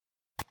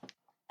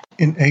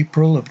In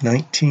April of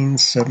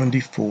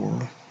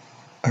 1974,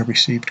 I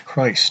received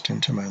Christ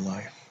into my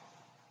life.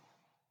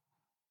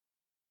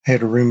 I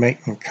had a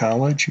roommate in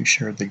college who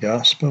shared the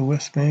gospel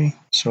with me,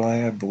 so I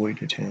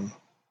avoided him.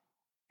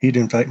 He'd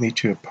invite me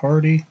to a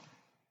party,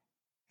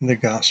 and the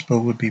gospel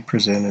would be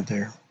presented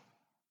there.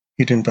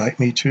 He'd invite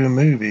me to a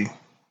movie,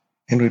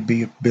 and it would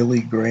be a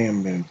Billy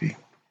Graham movie.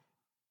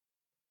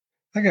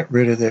 I got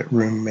rid of that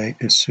roommate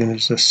as soon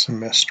as the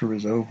semester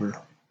was over.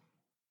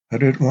 I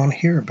didn't want to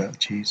hear about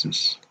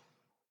Jesus.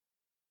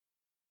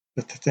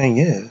 But the thing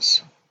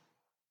is,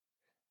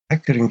 I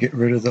couldn't get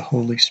rid of the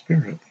Holy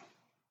Spirit.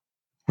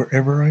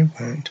 Wherever I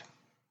went,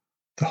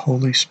 the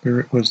Holy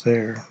Spirit was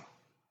there,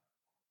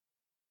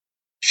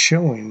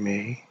 showing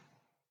me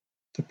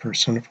the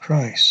person of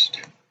Christ.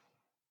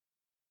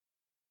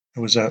 I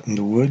was out in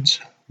the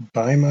woods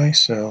by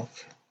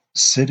myself,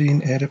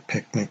 sitting at a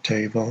picnic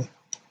table,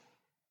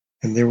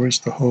 and there was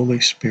the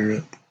Holy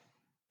Spirit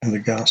and the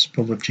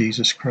gospel of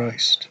Jesus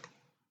Christ.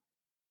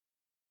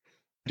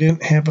 I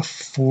didn't have a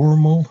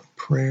formal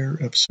prayer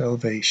of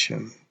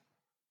salvation.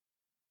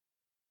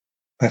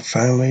 I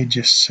finally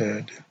just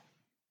said,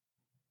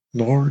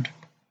 Lord,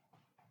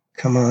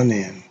 come on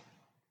in.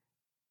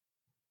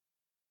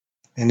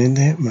 And in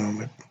that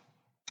moment,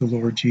 the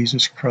Lord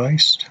Jesus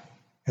Christ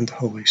and the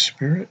Holy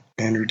Spirit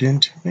entered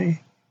into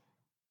me,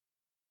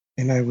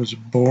 and I was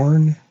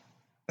born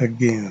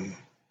again.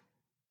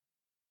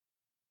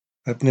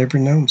 I've never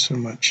known so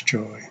much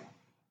joy.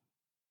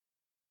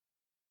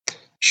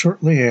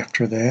 Shortly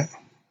after that,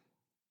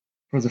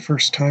 for the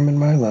first time in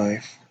my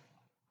life,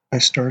 I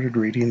started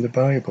reading the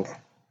Bible.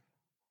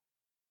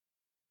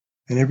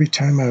 And every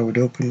time I would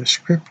open the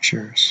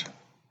scriptures,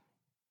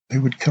 they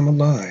would come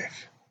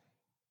alive.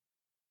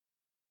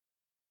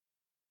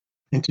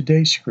 In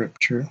today's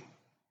scripture,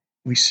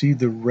 we see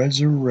the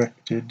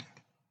resurrected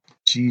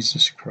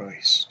Jesus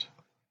Christ.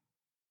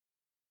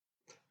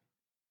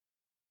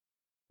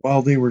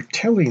 While they were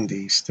telling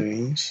these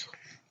things,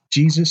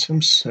 Jesus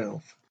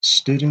himself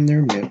stood in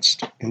their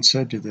midst and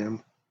said to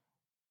them,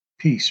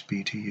 Peace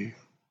be to you.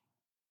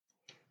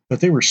 But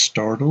they were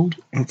startled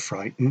and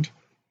frightened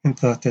and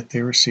thought that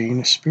they were seeing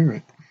a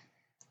spirit.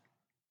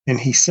 And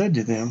he said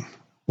to them,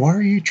 Why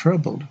are you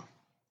troubled?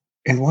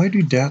 And why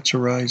do doubts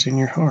arise in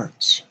your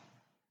hearts?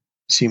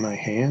 See my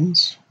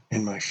hands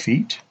and my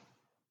feet,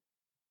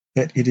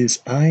 that it is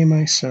I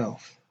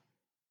myself.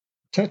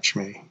 Touch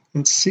me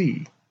and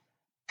see,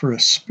 for a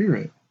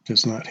spirit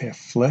does not have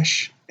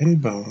flesh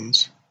and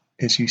bones,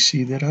 as you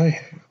see that I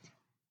have.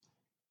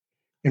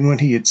 And when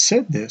he had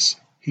said this,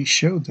 he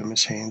showed them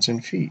his hands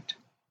and feet.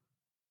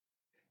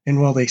 And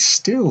while they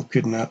still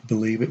could not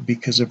believe it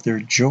because of their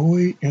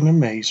joy and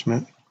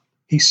amazement,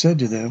 he said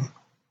to them,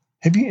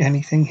 Have you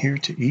anything here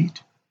to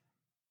eat?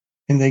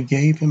 And they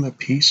gave him a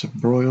piece of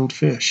broiled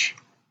fish.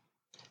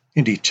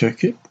 And he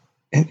took it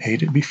and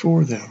ate it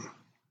before them.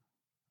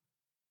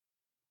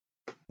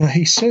 Now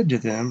he said to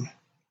them,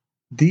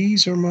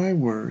 These are my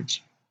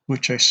words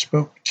which I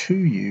spoke to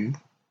you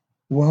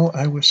while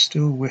I was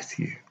still with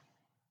you,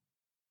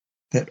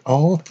 that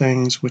all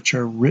things which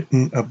are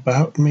written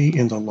about me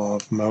in the law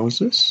of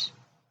Moses,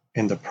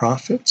 and the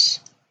prophets,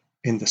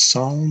 and the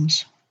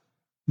Psalms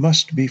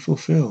must be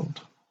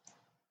fulfilled.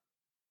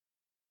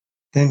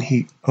 Then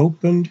he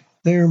opened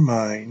their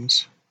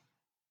minds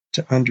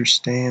to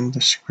understand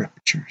the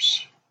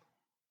scriptures.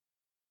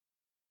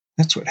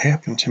 That's what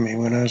happened to me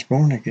when I was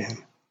born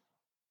again.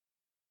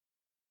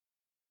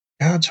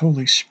 God's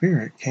Holy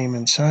Spirit came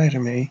inside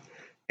of me,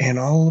 and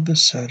all of a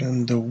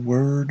sudden the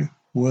Word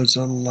was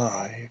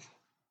alive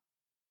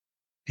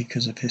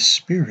because of His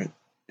Spirit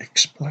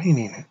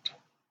explaining it.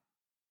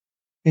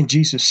 And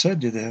Jesus said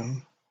to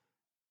them,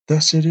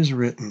 Thus it is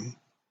written,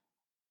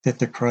 that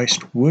the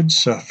Christ would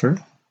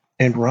suffer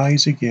and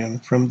rise again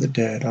from the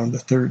dead on the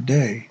third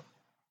day,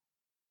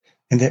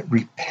 and that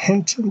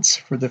repentance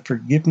for the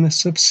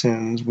forgiveness of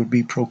sins would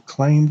be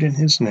proclaimed in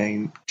His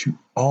name to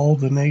all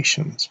the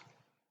nations,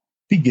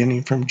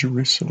 beginning from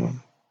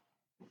Jerusalem.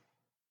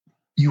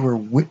 You are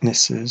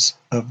witnesses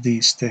of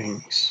these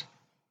things.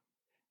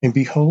 And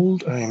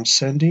behold, I am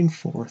sending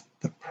forth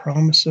the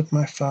promise of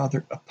my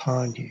Father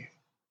upon you.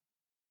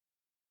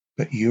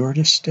 But you are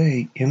to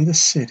stay in the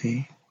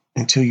city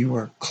until you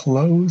are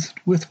clothed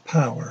with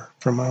power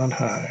from on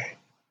high.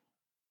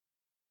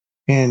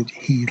 And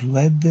he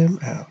led them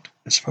out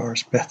as far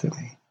as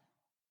Bethany.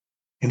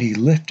 And he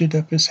lifted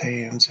up his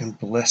hands and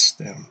blessed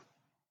them.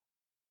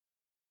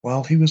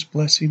 While he was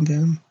blessing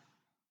them,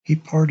 he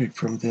parted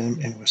from them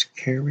and was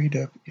carried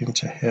up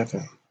into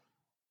heaven.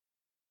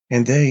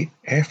 And they,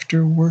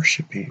 after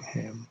worshiping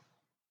him,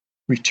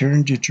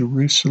 returned to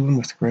Jerusalem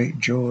with great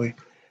joy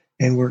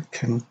and were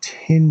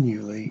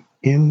continually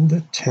in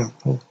the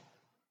temple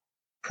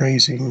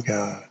praising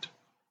God.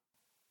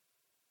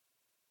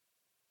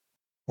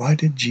 Why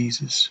did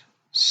Jesus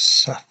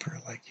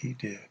suffer like he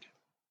did?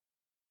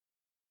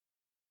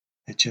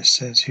 It just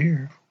says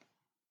here,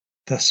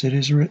 Thus it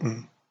is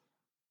written,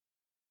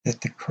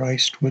 that the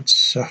Christ would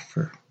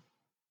suffer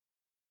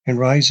and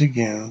rise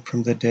again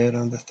from the dead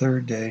on the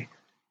third day,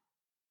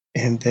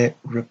 and that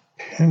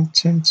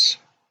repentance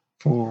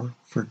for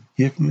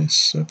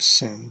forgiveness of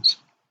sins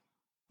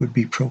would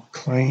be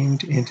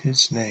proclaimed in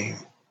his name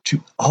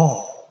to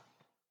all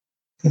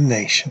the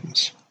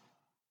nations,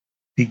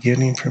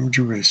 beginning from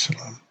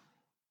Jerusalem.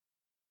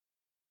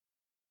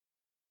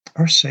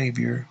 Our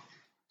Savior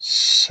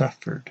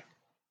suffered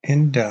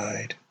and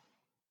died,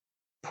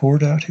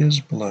 poured out his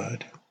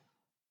blood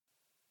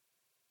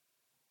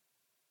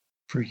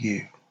for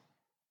you,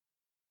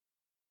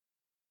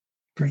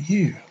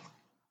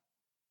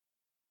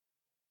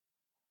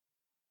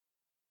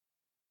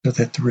 so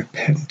that the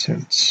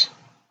repentance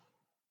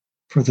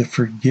for the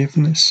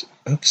forgiveness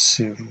of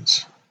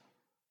sins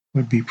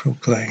would be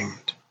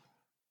proclaimed.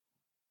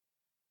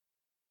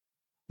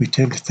 We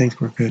tend to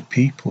think we're good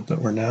people, but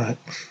we're not.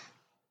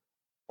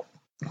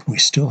 We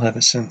still have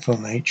a sinful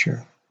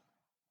nature.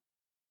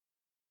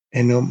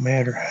 And no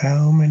matter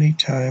how many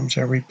times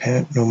I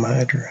repent, no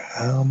matter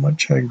how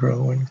much I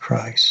grow in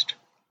Christ,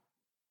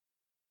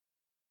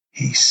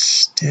 he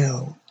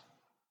still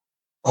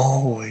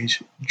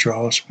always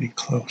draws me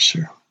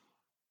closer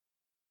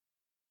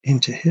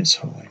into his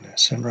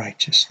holiness and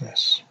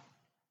righteousness.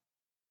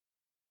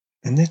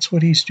 And that's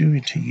what he's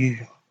doing to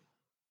you.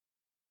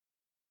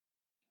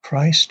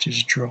 Christ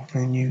is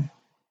drawing you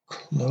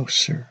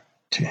closer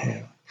to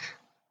him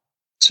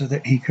so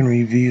that he can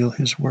reveal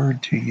his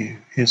word to you,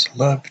 his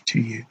love to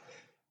you,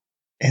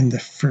 and the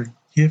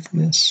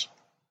forgiveness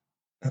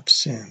of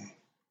sin.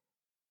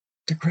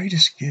 The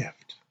greatest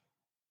gift,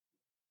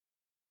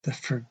 the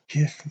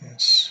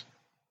forgiveness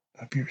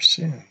of your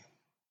sin.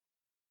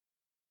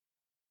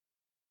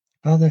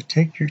 Father,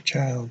 take your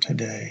child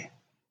today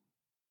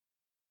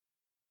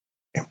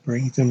and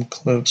bring them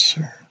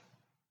closer.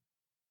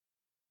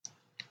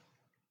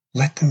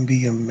 Let them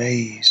be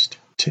amazed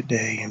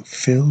today and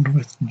filled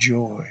with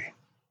joy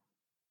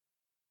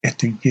at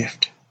the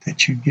gift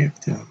that you give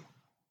them,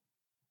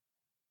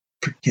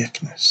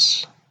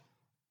 forgiveness.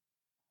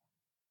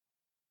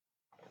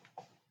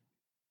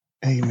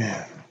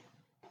 Amen.